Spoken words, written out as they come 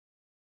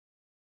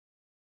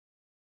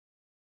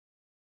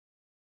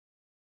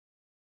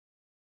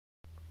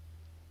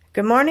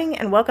Good morning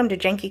and welcome to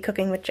Janky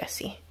Cooking with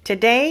Jessie.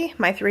 Today,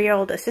 my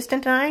 3-year-old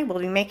assistant and I will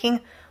be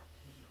making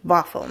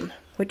Waffeln,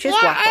 which is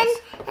waffles.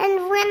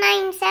 And when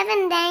I'm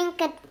 7, then I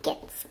could get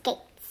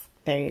skates.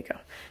 There you go.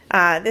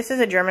 This is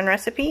a German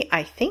recipe,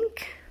 I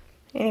think.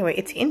 Anyway,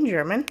 it's in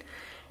German.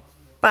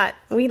 But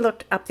we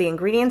looked up the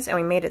ingredients and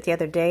we made it the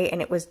other day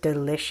and it was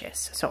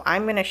delicious. So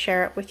I'm going to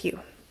share it with you.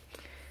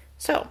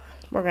 So,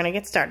 we're going to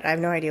get started. I have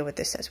no idea what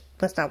this says.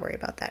 Let's not worry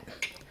about that.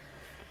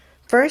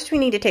 First, we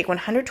need to take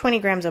 120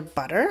 grams of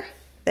butter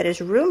that is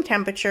room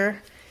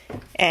temperature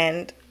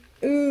and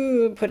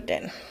put it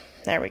in.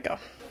 There we go.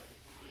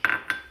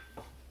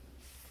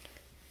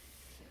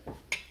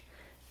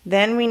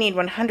 Then we need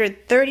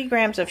 130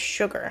 grams of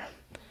sugar.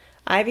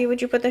 Ivy, would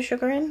you put the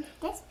sugar in?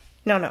 This?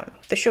 No,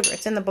 the sugar.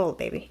 It's in the bowl,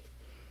 baby.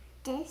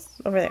 This?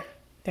 Over there.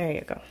 There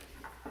you go.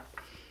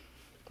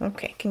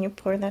 Okay, can you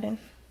pour that in?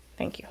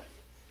 Thank you.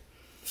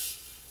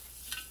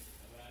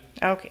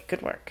 Okay,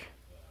 good work.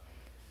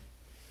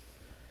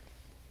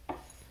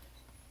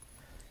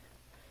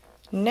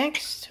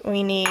 Next,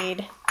 we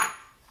need,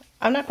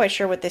 I'm not quite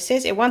sure what this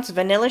is. It wants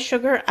vanilla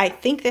sugar. I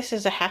think this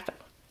is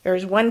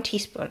there's 1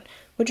 teaspoon.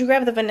 Would you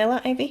grab the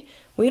vanilla, Ivy?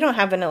 We don't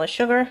have vanilla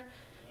sugar.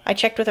 I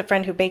checked with a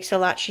friend who bakes a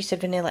lot. She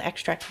said vanilla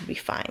extract would be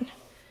fine.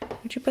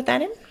 Would you put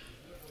that in?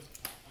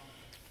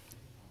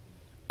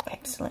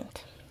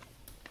 Excellent.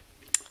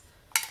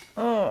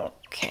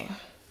 Okay.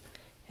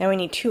 Now we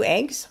need 2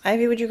 eggs.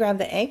 Ivy, would you grab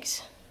the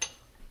eggs?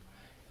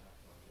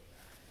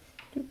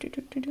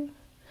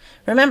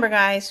 Remember,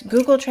 guys,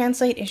 Google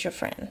Translate is your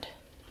friend.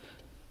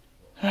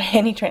 Or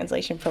any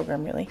translation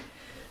program, really.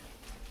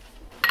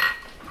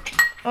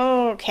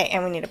 Okay,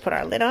 and we need to put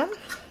our lid on.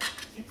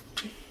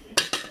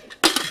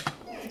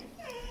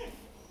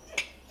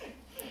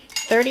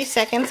 "30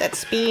 seconds at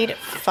speed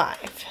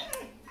 5.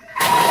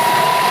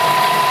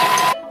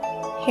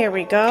 Here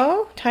we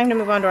go. Time to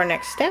move on to our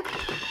next step.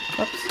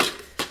 Whoops.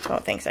 Oh,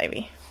 thanks,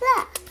 Ivy.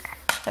 Look.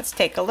 Let's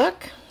take a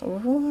look.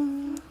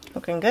 Ooh,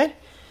 looking good.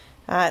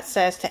 It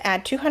says to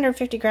add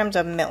 250 grams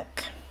of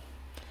milk.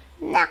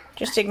 No.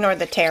 Just ignore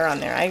the tear on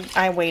there.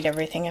 I weighed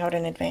everything out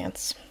in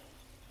advance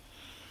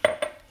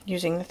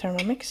using the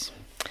Thermomix.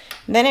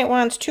 Then it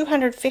wants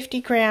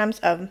 250 grams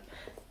of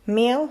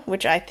meal,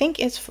 which I think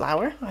is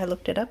flour. I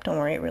looked it up. Don't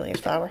worry, it really is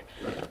flour.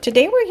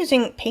 Today we're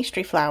using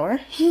pastry flour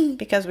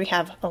because we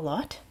have a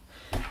lot.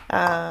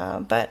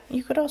 But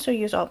you could also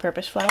use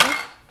all-purpose flour.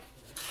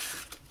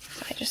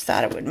 I just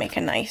thought it would make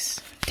a nice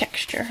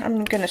texture.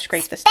 I'm going to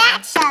scrape this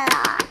down.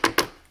 Spatula.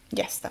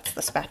 Yes, that's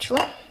the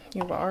spatula.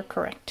 You are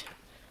correct.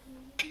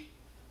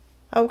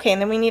 Okay, and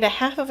then we need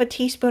 1/2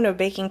 teaspoon of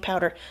baking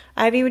powder.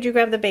 Ivy, would you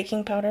grab the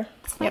baking powder?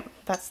 Yep,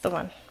 that's the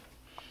one.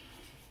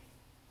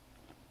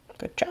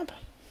 Good job.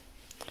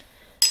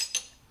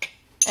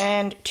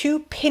 And 2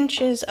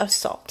 pinches of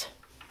salt.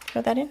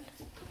 Throw that in.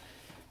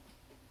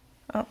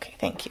 Okay,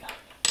 thank you.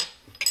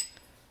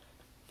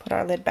 Put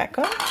our lid back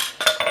on.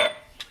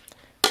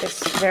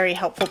 This very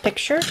helpful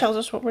picture tells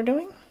us what we're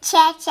doing.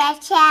 Cha cha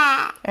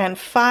cha. And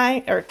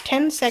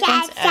 10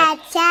 seconds cha, cha,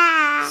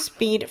 cha. At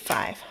speed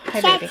 5.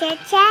 Hi, Cha baby. cha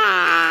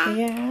cha.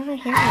 Yeah, I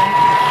hear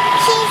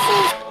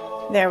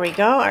you. There we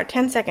go. Our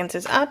 10 seconds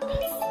is up.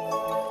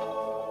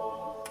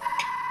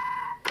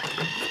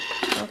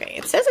 Okay,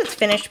 it says it's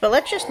finished, but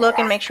let's just look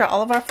and make sure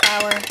all of our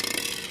flour.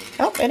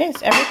 Oh, it is.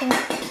 Everything.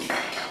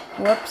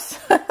 Whoops.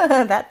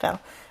 That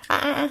fell.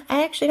 I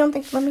actually don't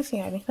think. Let me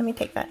see, Ivy. Let me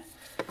take that.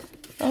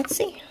 Let's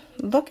see.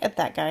 Look at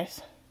that,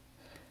 guys.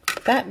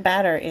 That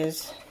batter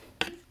is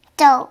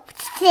so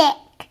thick.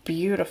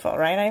 Beautiful,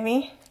 right,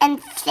 Ivy?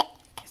 And thick.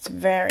 It's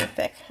very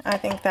thick. I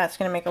think that's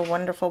going to make a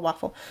wonderful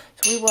waffle.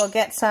 So we will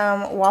get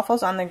some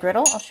waffles on the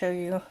griddle. I'll show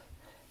you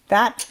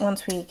that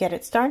once we get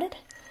it started.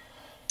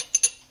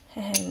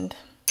 And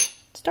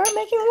start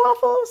making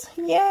waffles.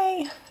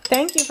 Yay!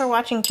 Thank you for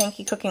watching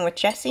Janky Cooking with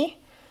Jessie.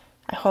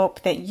 I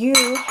hope that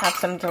you have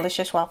some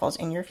delicious waffles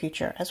in your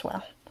future as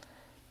well.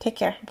 Take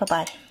care.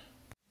 Bye-bye.